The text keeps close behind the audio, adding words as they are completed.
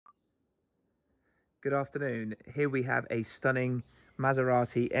Good afternoon. Here we have a stunning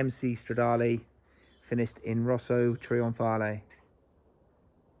Masearti MC Stradale finished in Rosso Trionfale.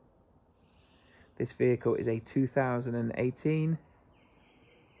 This vehicle is a 2018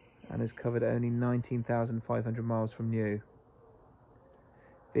 and has covered only 19,500 miles from new.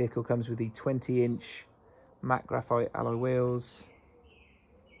 Vehicle comes with the 20-inch matte graphite alloy wheels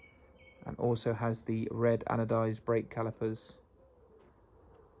and also has the red anodized brake calipers.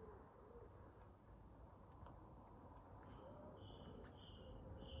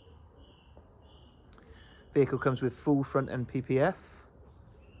 Vehicle comes with full front end PPF.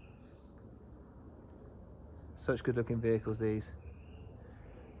 Such good looking vehicles, these.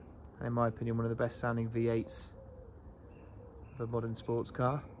 And in my opinion, one of the best sounding V8s of a modern sports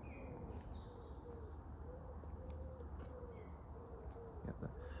car. Yep, the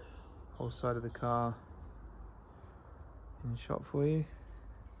whole side of the car in shot for you.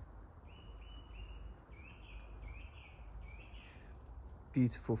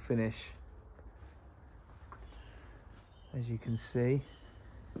 Beautiful finish, as you can see.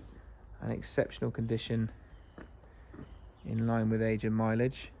 An exceptional condition in line with age and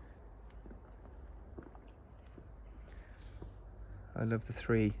mileage. I love the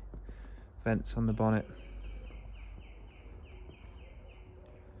 3 vents on the bonnet.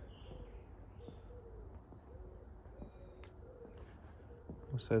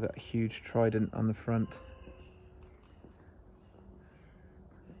 Also that huge trident on the front.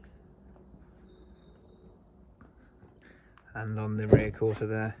 And on the rear quarter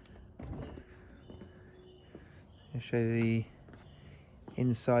there. I'll show you the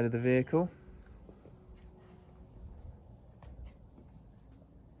inside of the vehicle.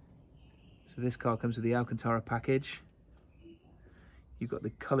 So this car comes with the Alcantara package. You've got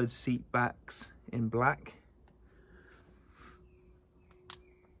the coloured seat backs in black.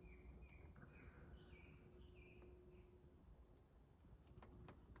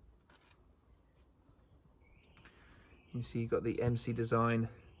 You see you've got the MC design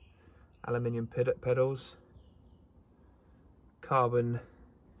aluminium pedals, carbon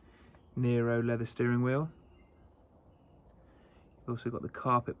Nero leather steering wheel. You've also got the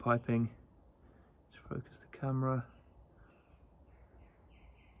carpet piping. Just focus the camera.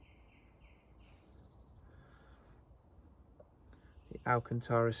 The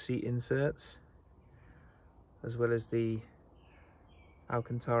Alcantara seat inserts, as well as the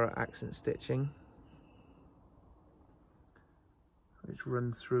Alcantara accent stitching, which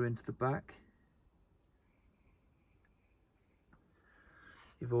runs through into the back.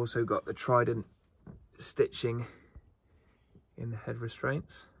 You've also got the trident stitching in the head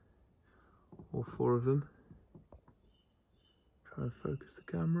restraints, all 4 of them. Trying to focus the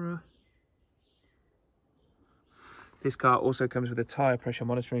camera. This car also comes with a tyre pressure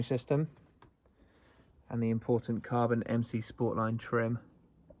monitoring system and the important carbon MC Sportline trim,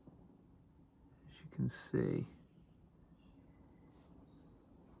 as you can see.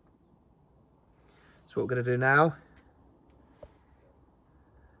 So what we're going to do now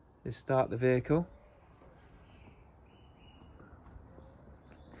is start the vehicle,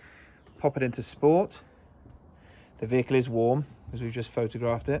 pop it into sport. The vehicle is warm, as we've just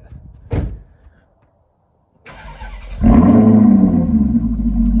photographed it. And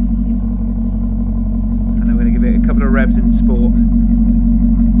I'm going to give it a couple of revs in sport.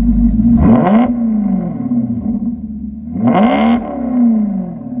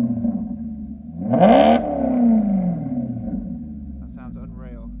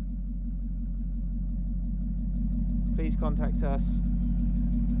 Please contact us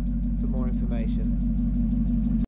for more information.